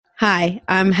Hi,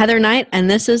 I'm Heather Knight, and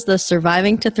this is the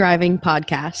Surviving to Thriving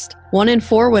podcast. 1 in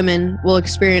 4 women will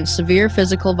experience severe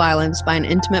physical violence by an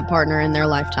intimate partner in their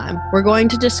lifetime. We're going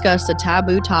to discuss the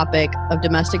taboo topic of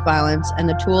domestic violence and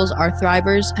the tools our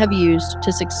thrivers have used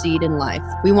to succeed in life.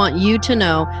 We want you to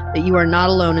know that you are not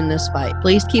alone in this fight.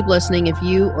 Please keep listening if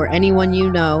you or anyone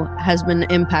you know has been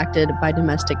impacted by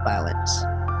domestic violence.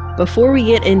 Before we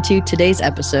get into today's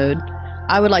episode,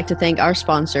 I would like to thank our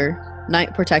sponsor,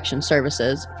 Knight Protection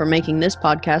Services, for making this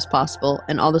podcast possible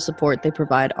and all the support they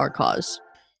provide our cause.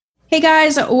 Hey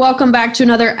guys, welcome back to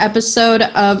another episode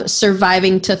of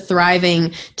Surviving to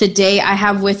Thriving. Today I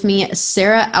have with me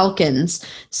Sarah Elkins.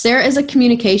 Sarah is a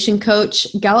communication coach,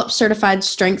 Gallup certified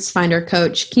Strengths Finder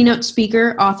coach, keynote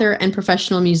speaker, author, and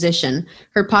professional musician.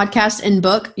 Her podcast and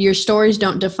book, Your Stories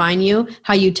Don't Define You,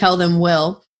 How You Tell Them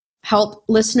Will, help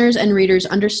listeners and readers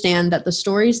understand that the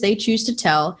stories they choose to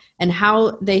tell and how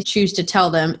they choose to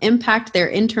tell them impact their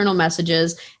internal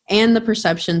messages and the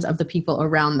perceptions of the people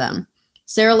around them.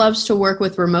 Sarah loves to work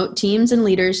with remote teams and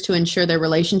leaders to ensure their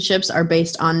relationships are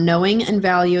based on knowing and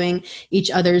valuing each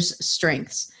other's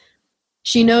strengths.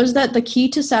 She knows that the key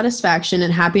to satisfaction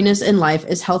and happiness in life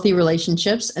is healthy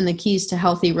relationships, and the keys to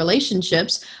healthy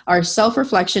relationships are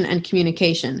self-reflection and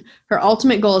communication. Her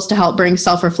ultimate goal is to help bring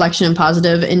self-reflection and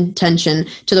positive intention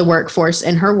to the workforce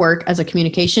in her work as a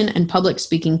communication and public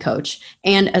speaking coach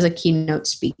and as a keynote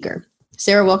speaker.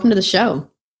 Sarah, welcome to the show.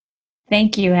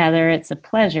 Thank you, Heather. It's a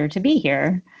pleasure to be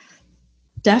here.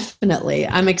 Definitely.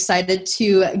 I'm excited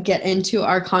to get into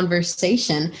our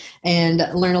conversation and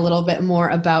learn a little bit more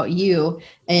about you.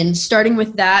 And starting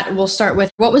with that, we'll start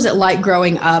with, what was it like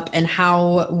growing up and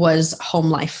how was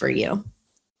home life for you?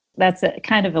 That's a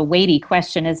kind of a weighty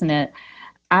question, isn't it?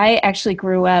 I actually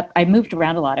grew up, I moved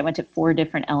around a lot. I went to 4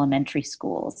 different elementary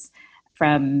schools,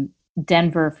 from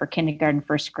Denver for kindergarten,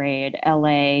 first grade,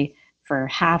 LA for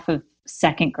half of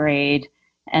second grade,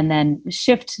 and then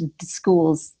shifted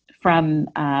schools from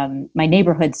my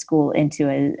neighborhood school into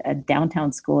a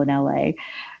downtown school in LA,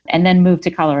 and then moved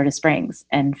to Colorado Springs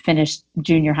and finished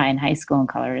junior high and high school in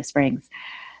Colorado Springs.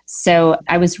 So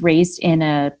I was raised in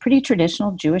a pretty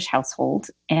traditional Jewish household,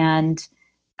 and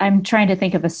I'm trying to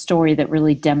think of a story that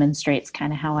really demonstrates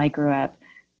kind of how I grew up.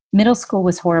 Middle school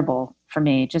was horrible for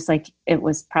me, just like it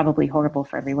was probably horrible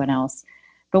for everyone else.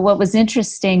 But what was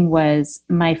interesting was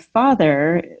my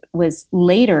father was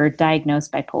later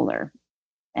diagnosed bipolar.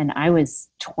 And I was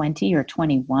 20 or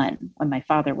 21 when my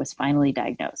father was finally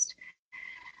diagnosed.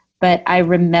 But I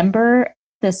remember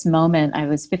this moment. I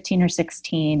was 15 or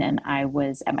 16, and I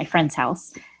was at my friend's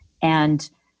house, and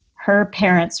her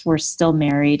parents were still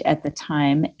married at the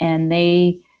time, and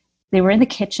they were in the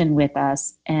kitchen with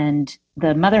us, and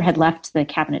the mother had left the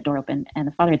cabinet door open, and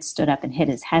the father had stood up and hit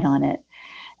his head on it.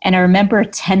 And I remember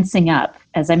tensing up.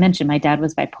 As I mentioned, my dad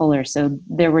was bipolar, so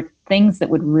there were things that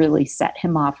would really set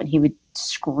him off, and he would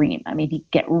scream. I mean, he'd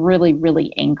get really,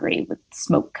 really angry with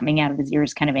smoke coming out of his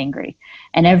ears, kind of angry.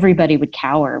 And everybody would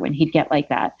cower when he'd get like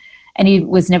that. And he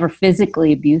was never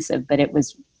physically abusive, but it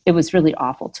was really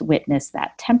awful to witness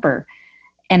that temper.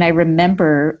 And I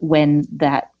remember when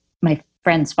my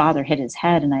friend's father hit his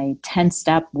head, and I tensed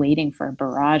up waiting for a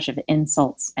barrage of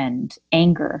insults and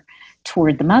anger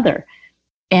toward the mother.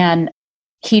 And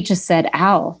he just said,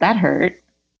 "Ow, that hurt."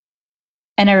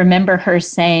 And I remember her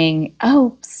saying,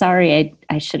 "Oh, sorry,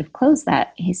 I should have closed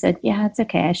that." He said, "Yeah, it's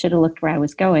okay. I should have looked where I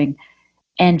was going."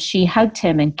 And she hugged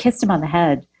him and kissed him on the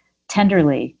head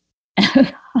tenderly,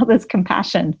 all this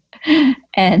compassion.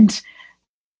 And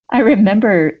I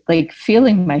remember like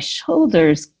feeling my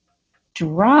shoulders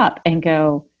drop and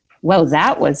go, "Whoa,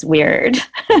 that was weird."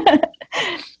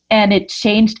 And it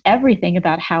changed everything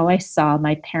about how I saw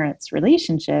my parents'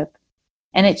 relationship.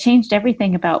 And it changed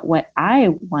everything about what I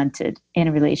wanted in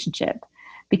a relationship.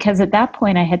 Because at that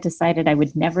point, I had decided I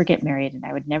would never get married and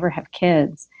I would never have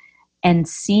kids. And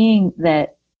seeing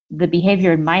that the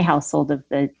behavior in my household of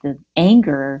the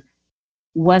anger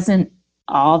wasn't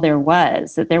all there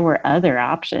was, that there were other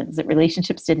options, that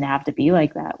relationships didn't have to be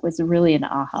like that, was really an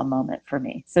aha moment for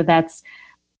me. So that's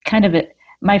kind of it.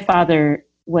 My father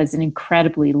was an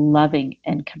incredibly loving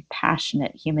and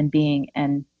compassionate human being,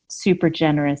 and super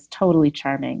generous, totally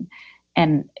charming.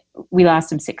 And we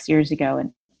lost him 6 years ago,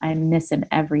 and I miss him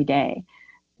every day.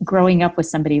 Growing up with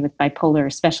somebody with bipolar,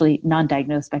 especially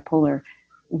non-diagnosed bipolar,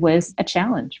 was a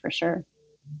challenge for sure.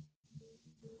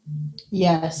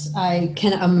 Yes, I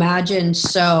can imagine.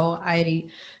 So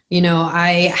I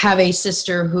have a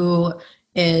sister who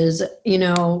is,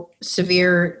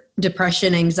 severe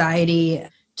depression, anxiety,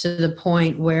 to the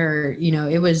point where,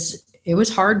 it was it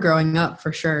was hard growing up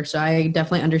for sure. So I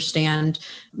definitely understand,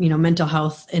 mental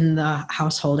health in the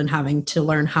household and having to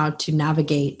learn how to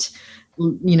navigate,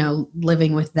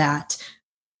 living with that.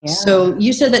 Yeah. So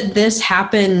you said that this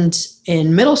happened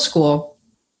in middle school,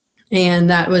 and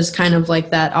that was kind of like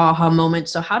that aha moment.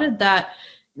 So how did that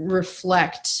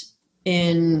reflect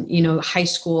in, high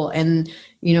school and,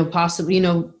 possibly,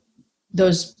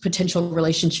 those potential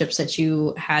relationships that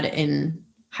you had in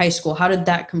high school? How did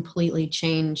that completely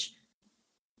change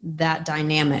that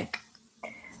dynamic?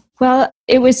 Well,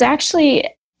 it was actually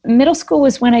middle school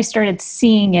was when I started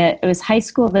seeing it. It was high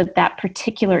school that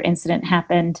particular incident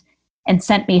happened and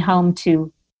sent me home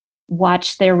to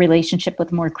watch their relationship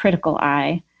with more critical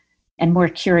eye and more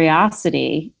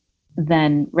curiosity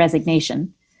than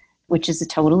resignation, which is a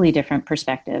totally different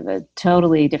perspective, a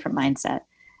totally different mindset.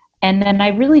 And then I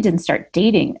really didn't start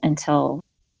dating until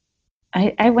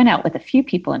I went out with a few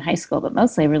people in high school, but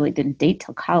mostly I really didn't date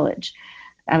till college.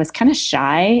 I was kind of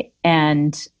shy,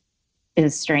 and it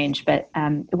was strange, but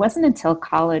it wasn't until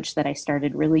college that I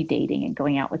started really dating and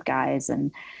going out with guys.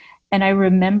 And I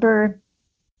remember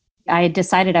I had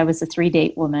decided I was a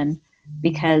 3-date woman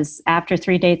because after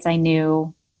 3 dates, I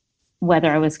knew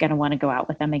whether I was going to want to go out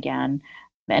with them again.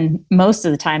 And most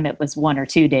of the time it was 1 or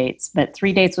 2 dates, but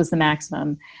 3 dates was the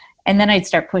maximum. And then I'd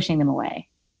start pushing them away.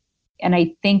 And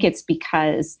I think it's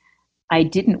because I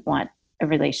didn't want a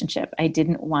relationship. I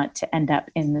didn't want to end up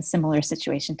in a similar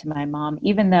situation to my mom,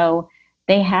 even though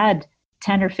they had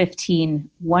 10 or 15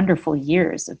 wonderful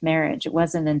years of marriage. It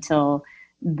wasn't until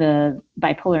the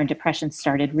bipolar and depression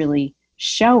started really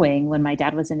showing when my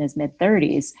dad was in his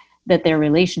mid-30s that their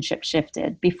relationship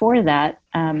shifted. Before that,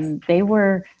 they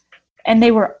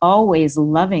were always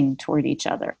loving toward each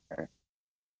other,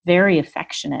 very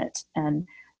affectionate. And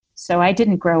so I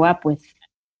didn't grow up with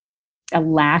a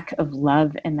lack of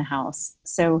love in the house.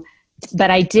 But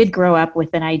I did grow up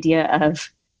with an idea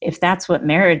of, if that's what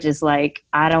marriage is like,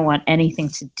 I don't want anything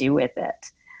to do with it.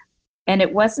 And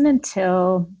it wasn't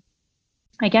until,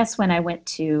 I guess, when I went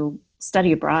to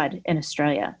study abroad in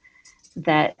Australia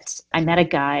that I met a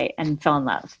guy and fell in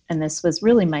love. And this was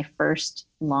really my first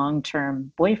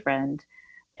long-term boyfriend.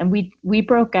 And we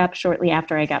broke up shortly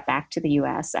after I got back to the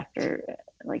US, after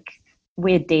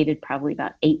we had dated probably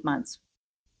about 8 months,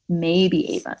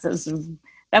 maybe 8 months.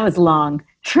 That was long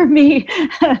for me.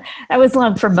 That was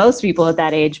long for most people at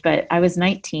that age, but I was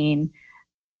 19,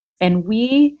 and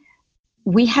we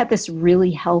had this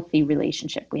really healthy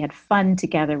relationship. We had fun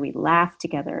together. We laughed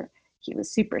together. He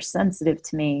was super sensitive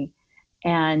to me.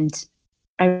 And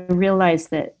I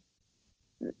realized that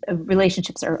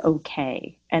relationships are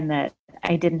okay and that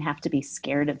I didn't have to be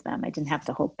scared of them. I didn't have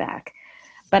to hold back.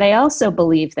 But I also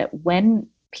believe that when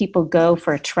people go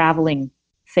for a traveling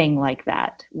thing like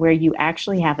that, where you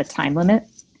actually have a time limit,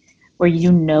 where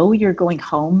you're going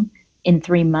home in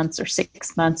 3 months or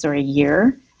 6 months or a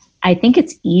year, I think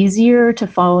it's easier to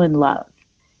fall in love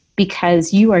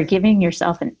because you are giving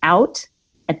yourself an out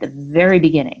at the very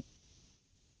beginning.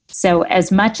 So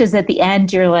as much as at the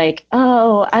end you're like,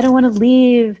 oh, I don't want to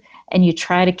leave, and you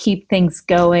try to keep things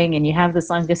going and you have this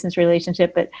long distance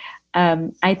relationship, but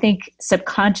I think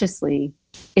subconsciously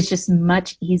it's just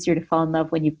much easier to fall in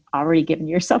love when you've already given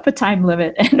yourself a time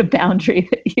limit and a boundary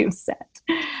that you've set.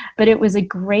 But it was a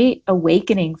great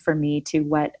awakening for me to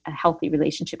what a healthy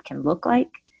relationship can look like.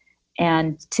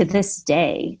 And to this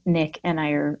day, Nick and I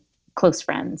are close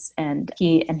friends, and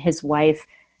he and his wife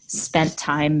spent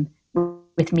time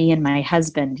with me and my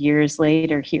husband years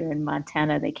later here in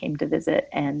Montana. They came to visit,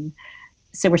 and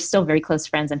so we're still very close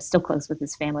friends. I'm still close with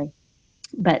his family.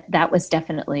 But that was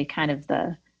definitely kind of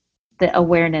the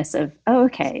awareness of, oh,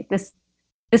 okay, this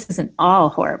isn't all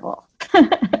horrible.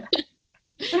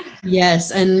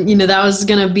 Yes. And, that was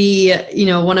going to be,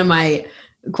 one of my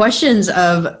questions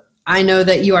of, I know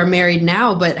that you are married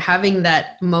now, but having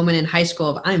that moment in high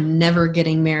school of, I'm never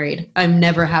getting married, I'm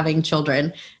never having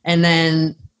children. And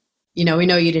then, we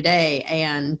know you today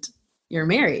and you're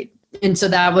married. And so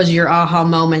that was your aha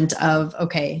moment of,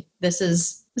 okay, this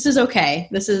is okay.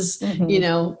 This is,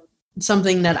 mm-hmm.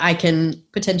 Something that I can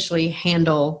potentially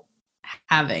handle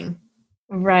having.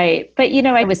 Right. But,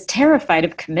 I was terrified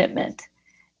of commitment,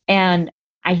 and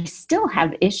I still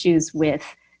have issues with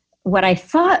what I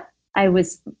thought I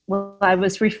was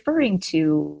referring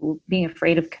to being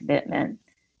afraid of commitment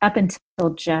up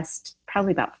until just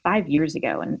probably about 5 years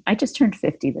ago. And I just turned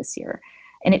 50 this year.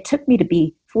 And it took me to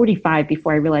be 45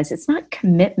 before I realized it's not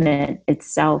commitment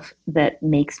itself that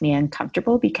makes me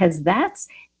uncomfortable, because that's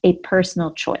a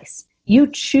personal choice. You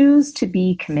choose to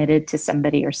be committed to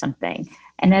somebody or something.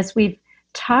 And as we've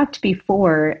talked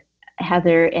before,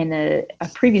 Heather, in a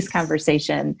previous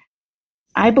conversation,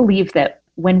 I believe that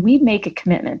when we make a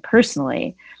commitment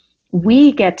personally,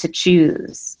 we get to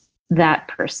choose that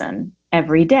person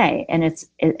every day. And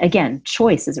again,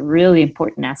 choice is a really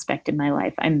important aspect in my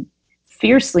life. I'm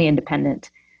fiercely independent.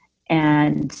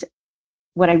 And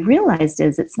what I realized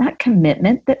is it's not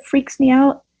commitment that freaks me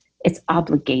out, it's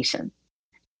obligation.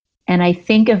 And I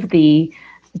think of the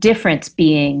difference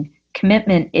being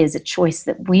commitment is a choice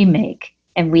that we make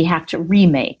and we have to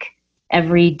remake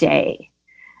every day,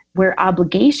 where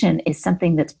obligation is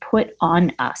something that's put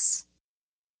on us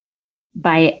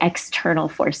by external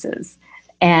forces.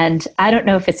 And I don't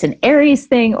know if it's an Aries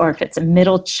thing or if it's a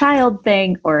middle child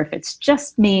thing or if it's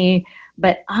just me,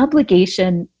 but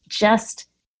obligation just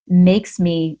makes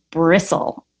me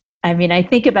bristle. I mean, I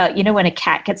think about, when a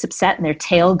cat gets upset and their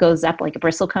tail goes up like a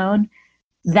bristle cone.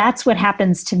 That's what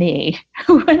happens to me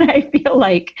when I feel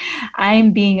like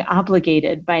I'm being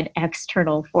obligated by an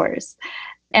external force.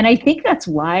 And I think that's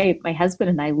why my husband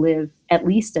and I live at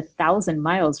least 1,000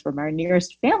 miles from our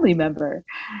nearest family member.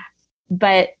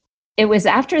 But it was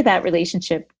after that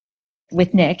relationship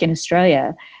with Nick in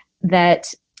Australia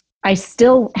that I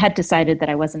still had decided that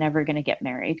I wasn't ever going to get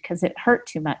married because it hurt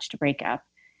too much to break up.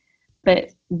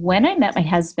 But when I met my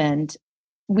husband,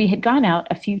 we had gone out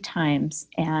a few times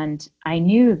and I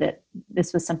knew that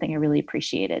this was something I really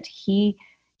appreciated. He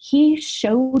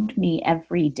showed me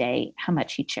every day how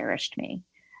much he cherished me.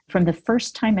 From the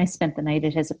first time I spent the night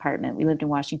at his apartment, we lived in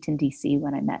Washington, D.C.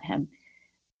 when I met him.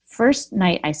 First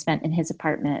night I spent in his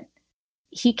apartment,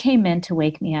 he came in to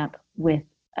wake me up with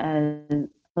a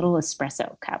little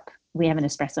espresso cup. We have an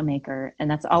espresso maker,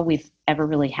 and that's all we've ever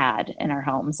really had in our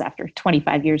homes after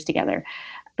 25 years together.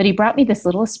 But he brought me this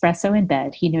little espresso in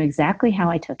bed. He knew exactly how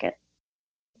I took it.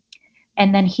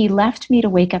 And then he left me to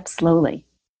wake up slowly,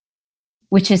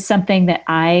 which is something that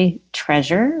I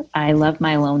treasure. I love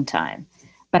my alone time.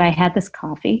 But I had this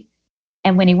coffee,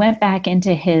 and when he went back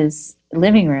into his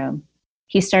living room,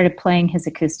 he started playing his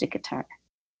acoustic guitar.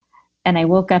 And I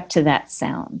woke up to that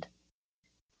sound.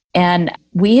 And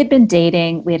we had been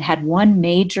dating. We had had one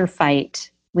major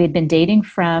fight. We had been dating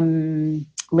from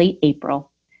late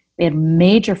April. We had a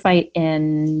major fight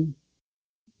in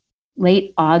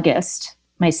late August.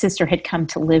 My sister had come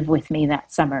to live with me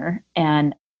that summer.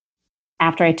 And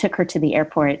after I took her to the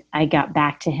airport, I got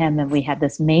back to him and we had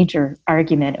this major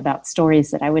argument about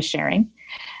stories that I was sharing.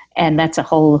 And that's a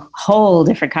whole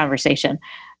different conversation.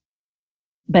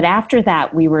 But after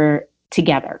that, we were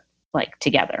together,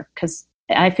 because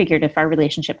I figured if our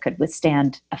relationship could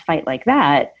withstand a fight like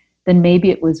that, then maybe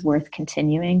it was worth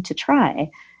continuing to try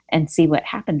and see what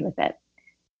happened with it.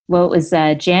 Well, it was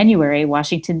January,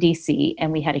 Washington, D.C.,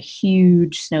 and we had a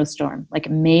huge snowstorm, like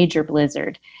a major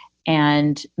blizzard.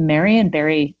 And Marion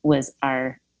Barry was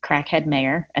our crackhead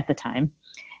mayor at the time.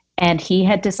 And he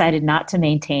had decided not to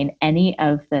maintain any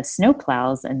of the snow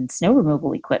plows and snow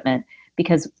removal equipment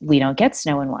because we don't get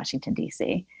snow in Washington,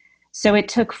 D.C. So it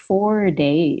took 4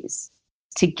 days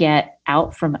to get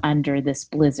out from under this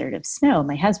blizzard of snow.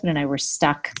 My husband and I were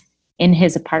stuck in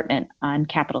his apartment on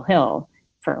Capitol Hill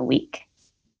for a week.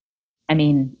 I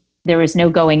mean, there was no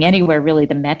going anywhere, really.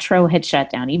 The metro had shut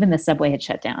down. Even the subway had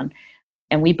shut down.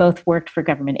 And we both worked for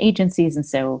government agencies. And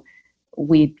so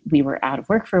we were out of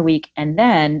work for a week. And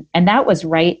that was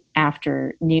right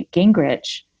after Newt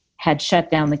Gingrich had shut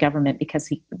down the government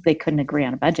because they couldn't agree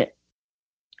on a budget.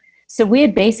 So we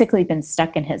had basically been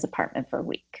stuck in his apartment for a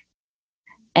week.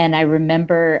 And I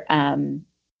remember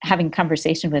having a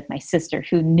conversation with my sister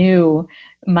who knew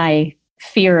my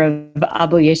fear of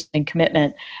obligation and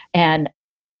commitment. And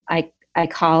I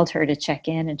called her to check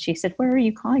in and she said, "Where are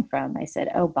you calling from?" I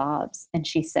said, "Oh, Bob's." And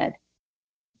she said,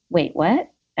 "Wait, what?"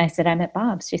 I said, "I'm at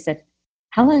Bob's." She said,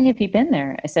 "How long have you been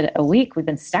there?" I said, "A week. We've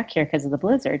been stuck here because of the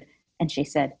blizzard." And she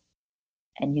said,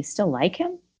 "And you still like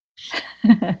him?"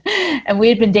 And we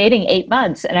had been dating 8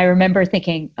 months. And I remember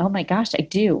thinking, oh my gosh, I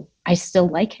do. I still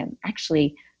like him.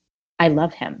 Actually, I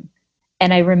love him.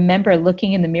 And I remember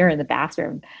looking in the mirror in the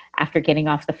bathroom after getting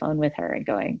off the phone with her and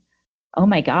going, oh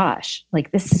my gosh,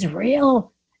 like this is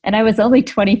real. And I was only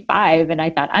 25 and I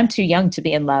thought I'm too young to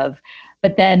be in love.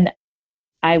 But then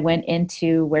I went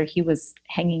into where he was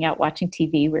hanging out watching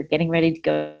TV. We're getting ready to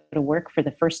go to work for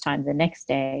the first time the next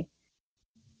day.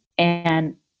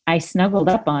 And I snuggled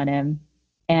up on him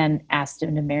and asked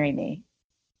him to marry me.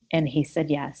 And he said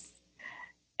yes.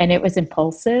 And it was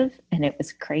impulsive and it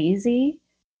was crazy,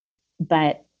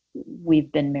 but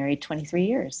we've been married 23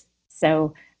 years.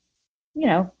 So,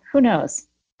 who knows?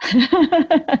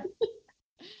 I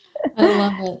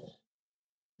love it.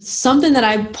 Something that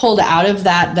I pulled out of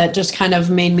that just kind of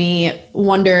made me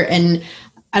wonder, and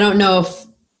I don't know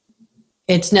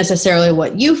it's necessarily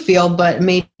what you feel, but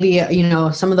maybe,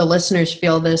 some of the listeners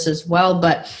feel this as well,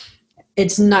 but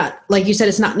it's not, like you said,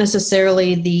 it's not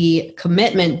necessarily the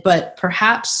commitment, but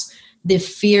perhaps the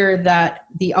fear that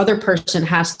the other person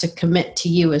has to commit to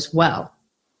you as well,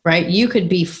 right? You could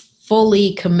be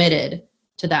fully committed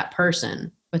to that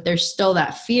person, but there's still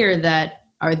that fear that,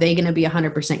 are they going to be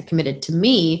 100% committed to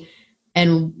me?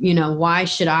 And, why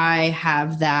should I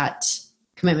have that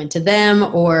commitment to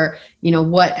them? Or,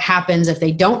 what happens if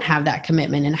they don't have that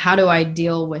commitment, and how do I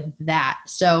deal with that?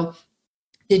 So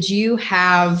did you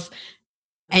have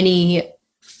any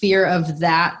fear of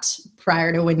that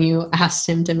prior to when you asked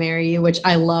him to marry you, which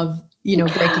I love, breaking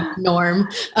the norm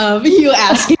of you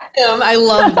asking him. I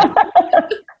love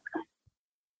that.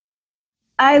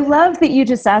 I love that you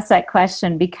just asked that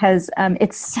question, because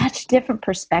it's such different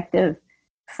perspective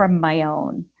from my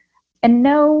own. And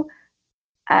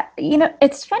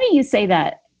it's funny you say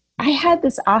that. I had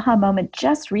this aha moment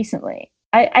just recently.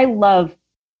 I love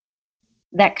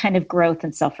that kind of growth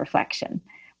and self-reflection,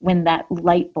 when that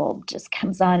light bulb just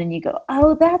comes on and you go,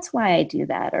 oh, that's why I do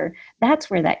that, or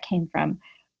that's where that came from.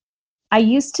 I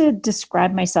used to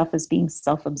describe myself as being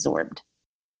self-absorbed.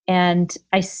 And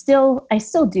I still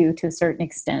do to a certain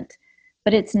extent,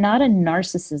 but it's not a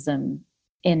narcissism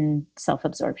in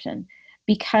self-absorption,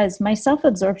 because my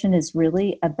self-absorption is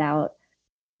really about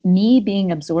me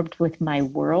being absorbed with my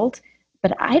world,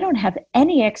 but I don't have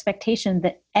any expectation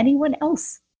that anyone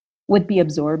else would be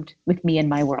absorbed with me in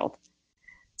my world.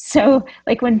 So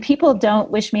like when people don't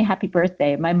wish me happy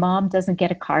birthday, my mom doesn't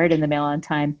get a card in the mail on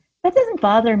time, that doesn't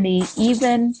bother me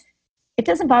even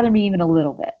a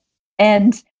little bit.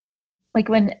 And like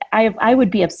when I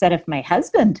would be upset if my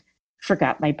husband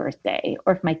forgot my birthday,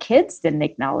 or if my kids didn't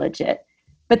acknowledge it,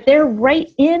 but they're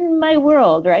right in my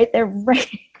world, right? They're right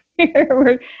here.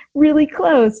 We're really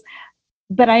close.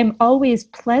 But I'm always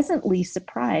pleasantly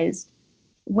surprised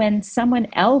when someone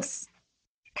else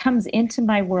comes into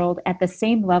my world at the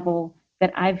same level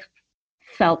that I've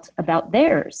felt about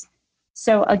theirs.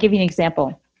 So I'll give you an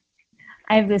example.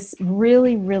 I have this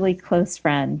really, really close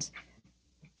friend,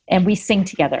 and we sing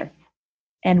together.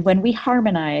 And when we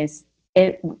harmonize,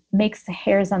 it makes the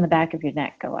hairs on the back of your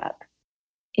neck go up.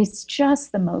 It's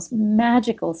just the most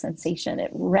magical sensation.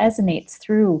 It resonates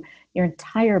through your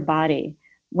entire body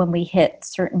when we hit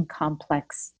certain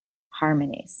complex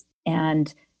harmonies.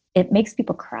 And it makes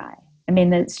people cry. I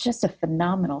mean, it's just a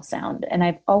phenomenal sound. And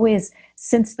I've always,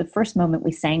 since the first moment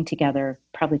we sang together,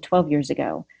 probably 12 years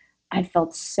ago, I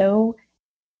felt so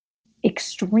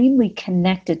extremely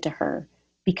connected to her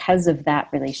because of that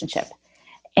relationship.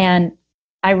 And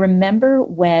I remember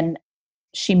when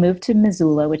she moved to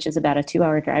Missoula, which is about a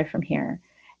 2-hour drive from here,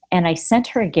 and I sent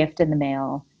her a gift in the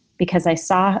mail because I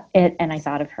saw it and I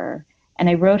thought of her. And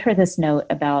I wrote her this note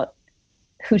about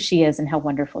who she is and how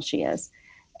wonderful she is.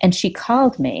 And she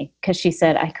called me because she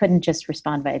said, I couldn't just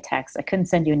respond via text. I couldn't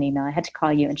send you an email. I had to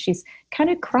call you. And she's kind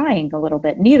of crying a little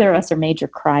bit. Neither of us are major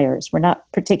criers. We're not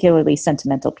particularly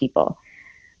sentimental people.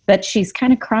 But she's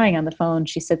kind of crying on the phone.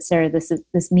 She said, Sarah,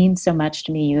 this means so much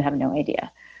to me. You have no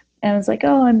idea. And I was like,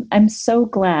 oh, I'm so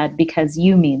glad because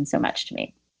you mean so much to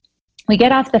me. We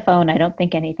get off the phone. I don't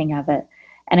think anything of it.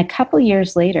 And a couple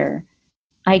years later,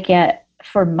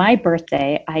 for my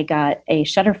birthday, I got a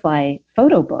Shutterfly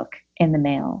photo book in the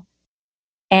mail.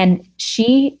 And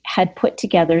she had put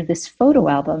together this photo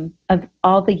album of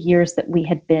all the years that we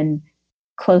had been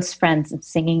close friends and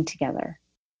singing together.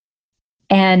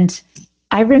 And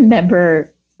I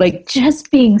remember like just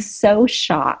being so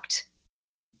shocked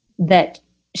that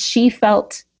she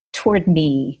felt toward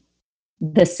me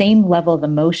the same level of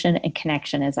emotion and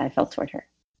connection as I felt toward her.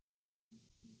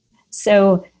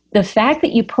 So the fact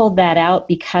that you pulled that out,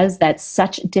 because that's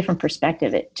such a different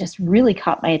perspective, it just really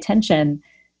caught my attention.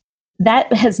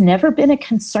 That has never been a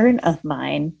concern of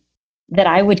mine, that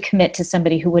I would commit to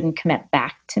somebody who wouldn't commit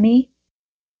back to me.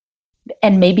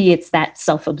 And maybe it's that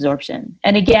self-absorption.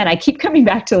 And again, I keep coming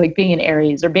back to like being an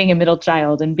Aries or being a middle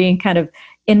child and being kind of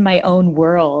in my own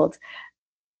world,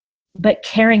 but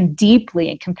caring deeply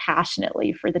and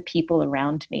compassionately for the people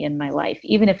around me in my life,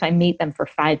 even if I meet them for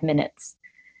 5 minutes.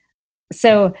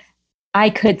 So I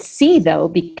could see, though,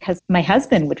 because my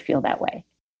husband would feel that way.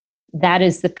 That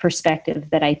is the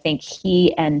perspective that I think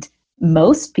he and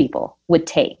most people would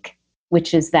take,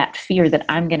 which is that fear that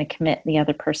I'm going to commit and the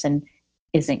other person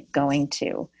isn't going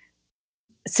to.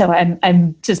 So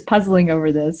I'm just puzzling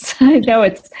over this. I know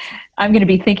I'm going to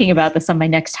be thinking about this on my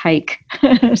next hike.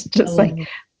 Just like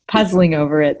puzzling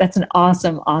over it. That's an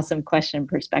awesome, awesome question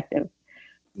perspective.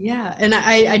 Yeah. And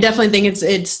I definitely think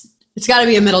it's got to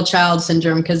be a middle child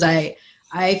syndrome, because I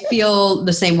feel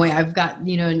the same way. I've got,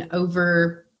 an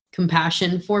over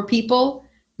compassion for people.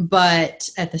 But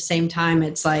at the same time,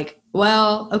 it's like,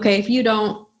 well, okay, if you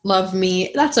don't love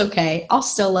me, that's okay. I'll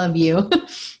still love you,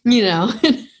 you know?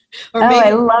 Or maybe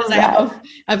I love that.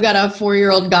 I've got a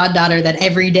 4-year-old goddaughter that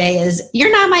every day is,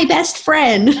 you're not my best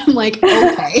friend. I'm like,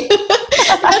 okay,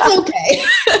 that's okay.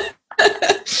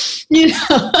 You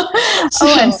know?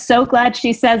 I'm so glad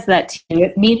she says that to you.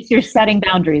 It means you're setting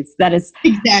boundaries. That is,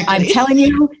 exactly. I'm telling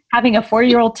you, having a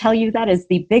 4-year-old tell you that is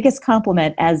the biggest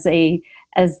compliment as the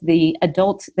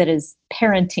adult that is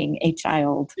parenting a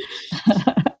child.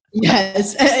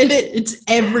 Yes, and it's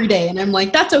every day, and I'm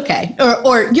like, that's okay.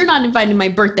 Or you're not invited to my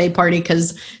birthday party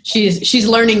because she's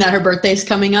learning that her birthday's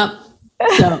coming up.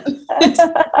 So it's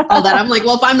all that. I'm like,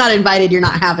 well, if I'm not invited, you're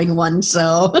not having one.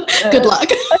 So good luck.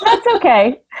 That's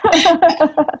okay.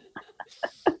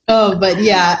 Oh, but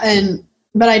yeah,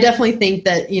 but I definitely think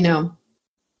that, you know,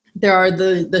 there are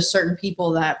the certain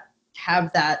people that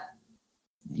have that.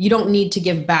 You don't need to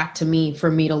give back to me for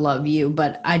me to love you,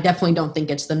 but I definitely don't think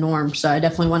it's the norm. So I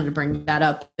definitely wanted to bring that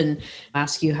up and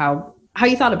ask you how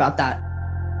you thought about that.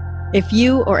 If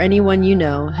you or anyone you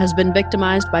know has been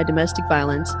victimized by domestic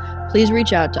violence, please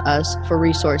reach out to us for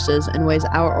resources and ways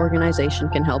our organization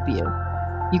can help you.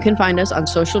 You can find us on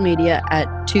social media at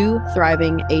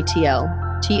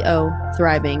 2ThrivingATL, TO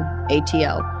Thriving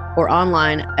ATL, or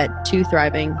online at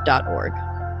twothriving.org.